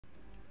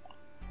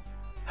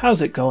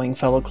How's it going,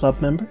 fellow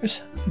club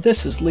members?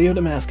 This is Leo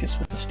Damascus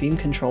with the Steam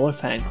Controller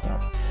Fan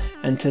Club,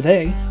 and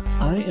today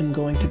I am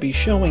going to be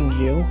showing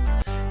you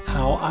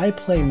how I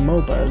play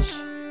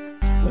MOBAs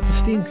with the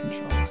Steam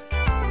controller.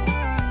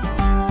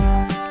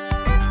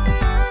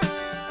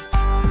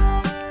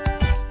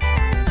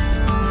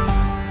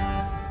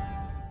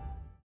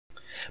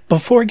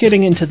 Before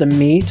getting into the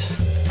meat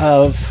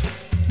of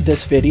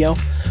this video,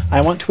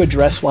 I want to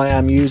address why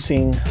I'm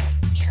using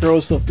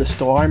Heroes of the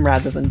Storm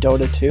rather than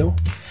Dota 2.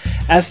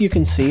 As you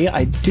can see,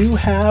 I do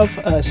have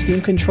a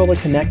Steam controller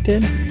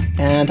connected,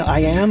 and I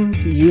am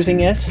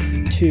using it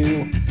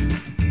to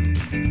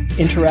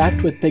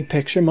interact with big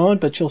picture mode,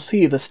 but you'll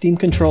see the Steam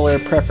controller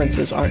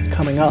preferences aren't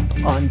coming up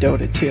on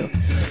Dota 2.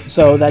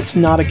 So that's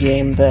not a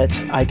game that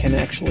I can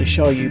actually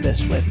show you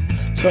this with.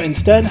 So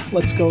instead,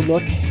 let's go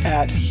look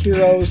at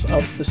Heroes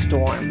of the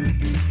Storm.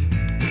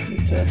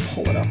 Need to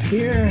pull it up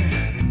here.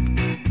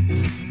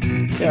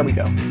 There we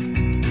go.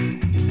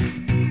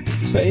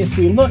 So if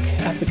we look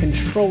at the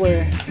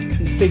controller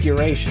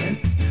configuration,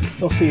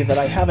 you'll see that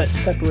I have it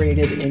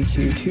separated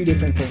into two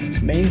different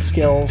things, main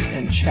skills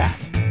and chat.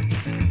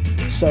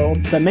 So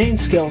the main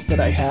skills that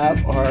I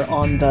have are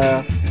on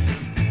the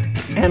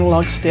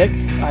analog stick.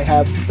 I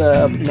have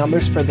the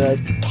numbers for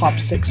the top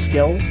 6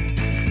 skills,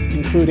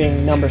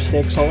 including number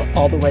 6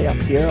 all the way up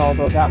here,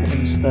 although that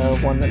one's the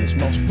one that is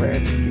most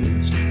rarely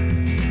used.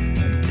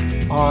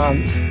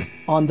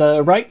 On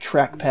the right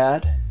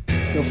trackpad,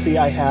 you'll see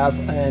I have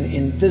an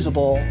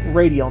invisible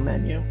radial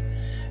menu.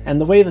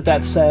 And the way that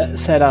that's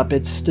set up,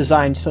 it's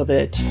designed so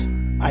that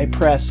I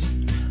press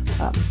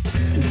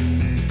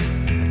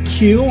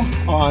Q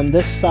on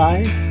this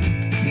side,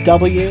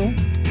 W,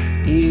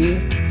 E,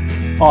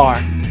 R.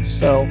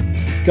 So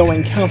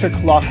going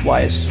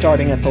counterclockwise,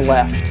 starting at the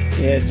left,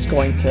 it's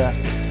going to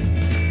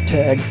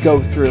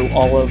go through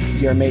all of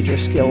your major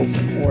skills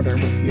in order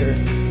with your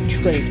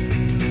trait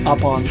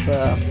up on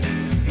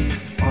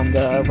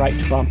the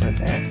right bumper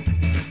there.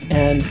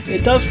 And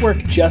it does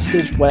work just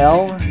as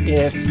well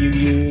if you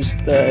use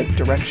the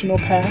directional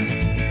pad.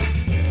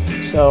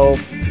 So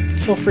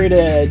feel free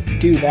to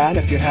do that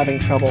if you're having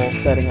trouble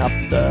setting up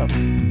the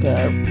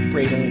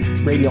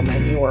radial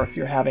menu, or if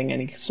you're having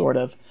any sort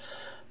of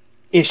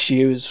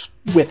issues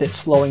with it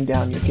slowing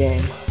down your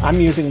game. I'm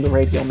using the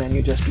radial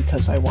menu just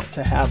because I want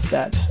to have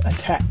that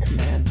attack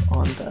command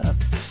on the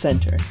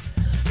center.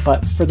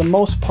 But for the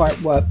most part,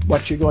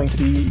 what you're going to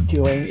be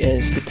doing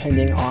is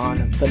depending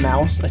on the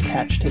mouse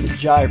attached to the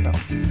gyro.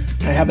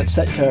 I have it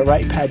set to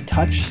right pad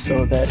touch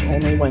so that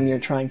only when you're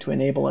trying to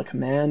enable a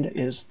command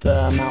is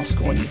the mouse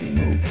going to be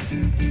moved.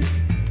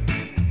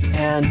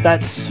 And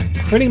that's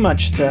pretty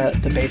much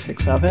the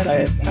basics of it.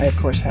 I of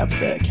course have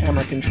the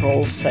camera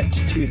controls set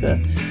to the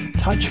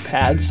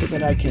touchpad so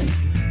that I can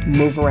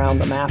move around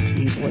the map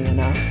easily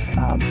enough.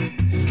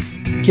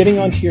 Getting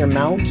onto your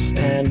mounts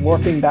and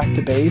warping back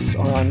to base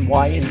on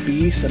Y and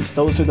B, since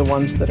those are the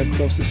ones that are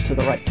closest to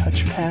the right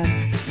touchpad,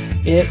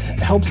 it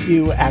helps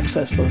you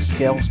access those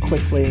skills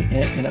quickly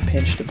in a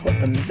pinch to put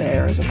them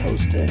there as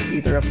opposed to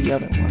either of the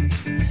other ones.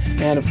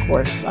 And of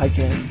course I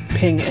can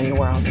ping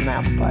anywhere on the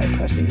map by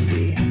pressing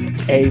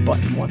the A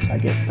button once I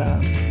get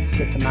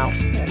the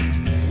mouse there.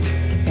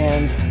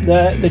 And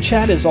the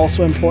chat is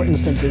also important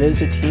since it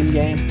is a team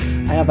game.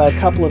 I have a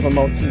couple of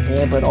emotes in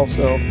here, but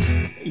also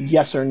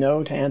yes or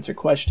no to answer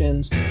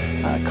questions,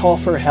 call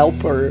for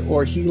help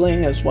or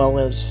healing, as well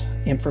as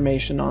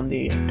information on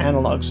the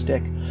analog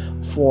stick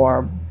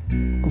for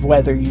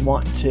whether you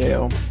want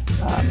to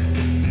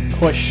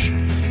push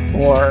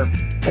or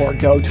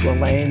go to a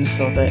lane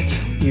so that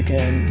you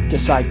can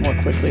decide more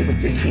quickly with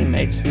your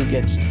teammates who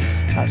gets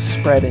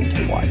spread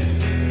into what.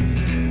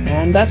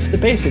 And that's the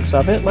basics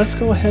of it. Let's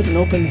go ahead and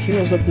open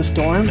Heroes of the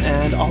Storm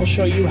and I'll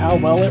show you how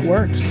well it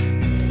works.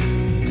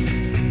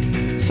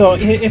 So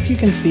if you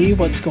can see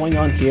what's going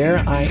on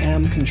here, I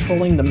am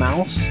controlling the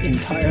mouse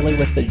entirely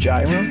with the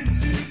gyro.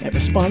 It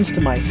responds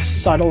to my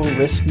subtle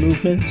wrist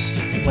movements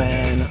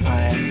when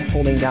I'm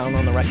holding down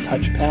on the right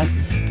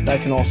touchpad, but I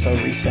can also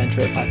recenter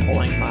it by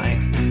pulling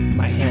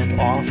my hand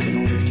off in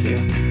order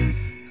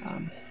to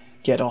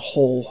get a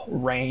whole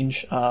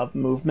range of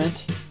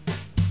movement.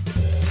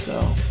 So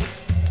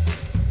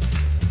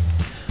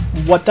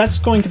what that's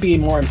going to be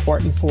more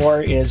important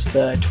for is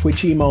the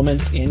twitchy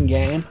moments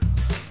in-game.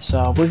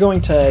 So we're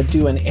going to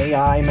do an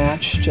AI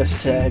match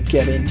just to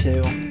get into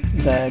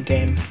the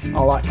game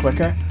a lot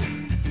quicker.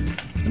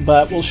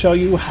 But we'll show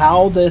you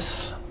how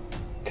this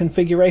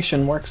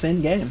configuration works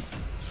in-game.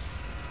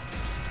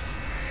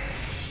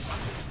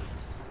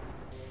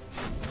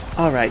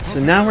 Alright, so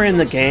now we're in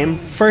the game.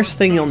 First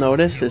thing you'll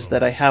notice is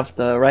that I have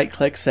the right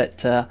click set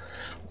to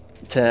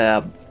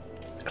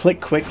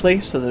click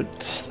quickly so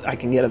that I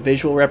can get a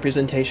visual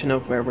representation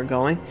of where we're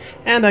going,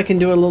 and I can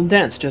do a little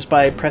dance just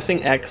by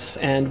pressing X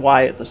and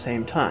Y at the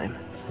same time.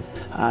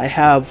 I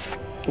have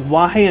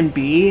Y and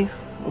B,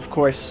 of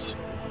course,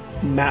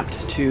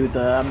 mapped to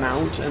the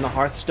mount and the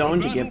Hearthstone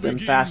to give them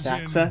fast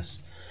access,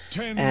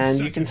 And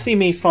you can see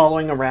me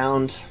following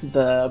around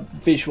the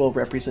visual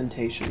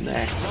representation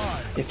there.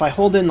 If I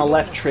hold in the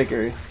left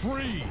trigger,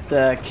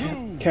 the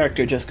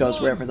character just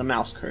goes wherever the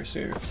mouse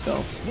cursor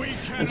goes.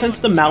 And since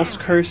the mouse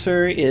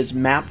cursor is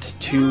mapped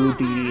to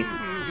the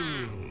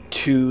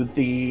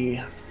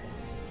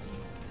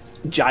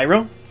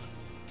gyro,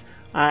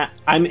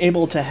 I'm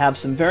able to have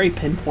some very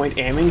pinpoint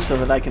aiming so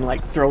that I can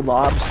like throw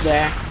lobs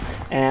there,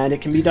 and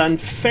it can be done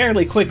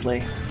fairly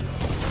quickly.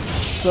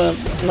 So,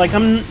 like,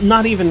 I'm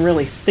not even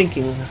really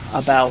thinking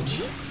about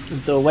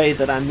the way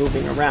that I'm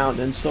moving around,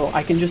 and so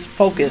I can just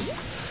focus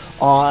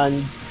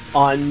on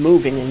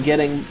moving and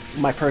getting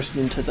my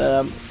person into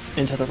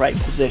the right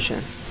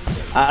position.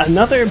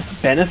 Another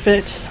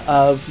benefit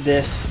of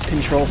this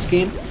control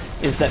scheme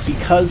is that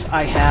because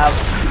I have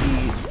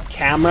the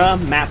camera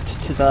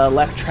mapped to the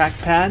left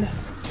trackpad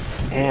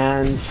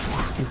and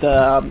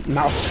the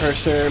mouse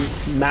cursor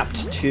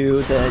mapped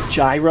to the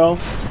gyro,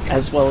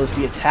 as well as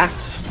the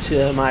attacks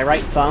to my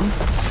right thumb,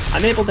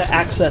 I'm able to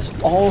access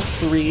all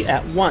three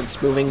at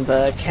once, moving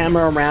the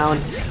camera around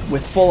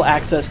with full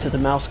access to the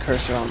mouse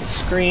cursor on the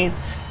screen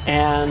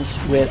and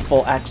with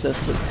full access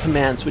to the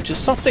commands, which is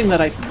something that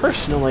I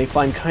personally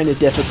find kind of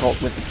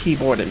difficult with the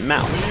keyboard and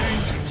mouse.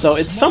 So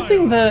it's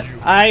something that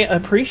I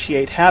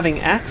appreciate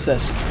having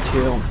access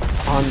to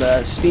on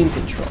the Steam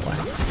controller.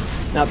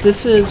 Now,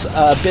 this is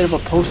a bit of a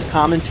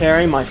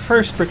post-commentary. My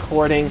first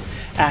recording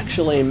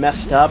actually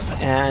messed up,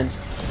 and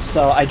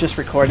so I just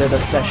recorded a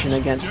session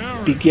against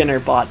beginner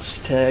bots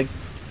to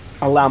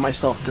allow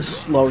myself to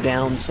slow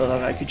down so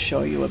that I could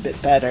show you a bit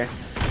better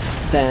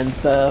than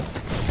the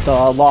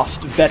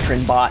Lost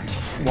Veteran bot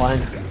one,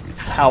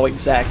 how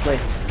exactly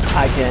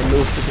I can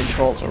move the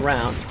controls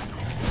around.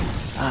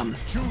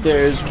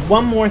 There's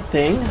one more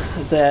thing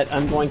that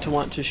I'm going to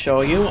want to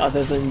show you,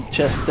 other than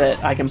just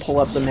that I can pull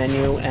up the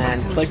menu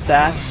and click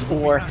that,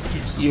 or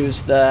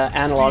use the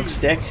analog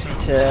stick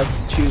to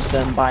choose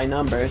them by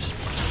numbers.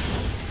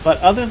 But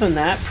other than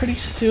that, pretty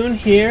soon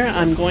here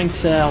I'm going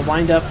to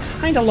wind up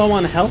kind of low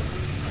on health,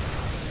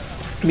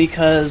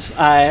 because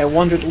I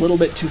wandered a little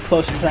bit too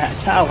close to that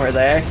tower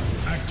there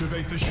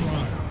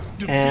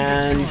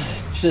and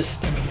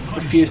just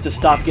refused to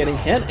stop getting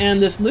hit, and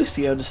this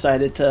Lucio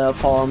decided to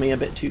follow me a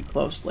bit too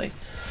closely.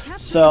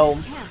 So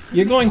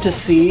you're going to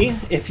see,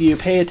 if you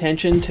pay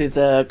attention to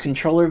the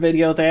controller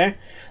video there,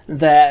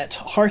 that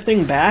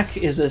hearthing back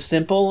is as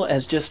simple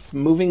as just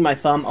moving my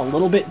thumb a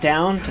little bit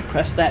down to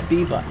press that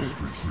B button.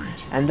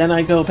 And then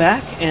I go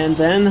back, and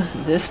then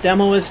this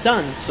demo is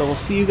done. So we'll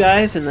see you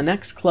guys in the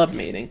next club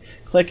meeting.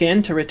 Click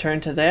in to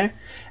return to there,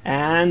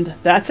 and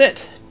that's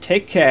it.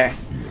 Take care.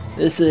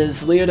 This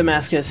is Leo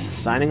Damascus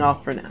signing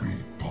off for now.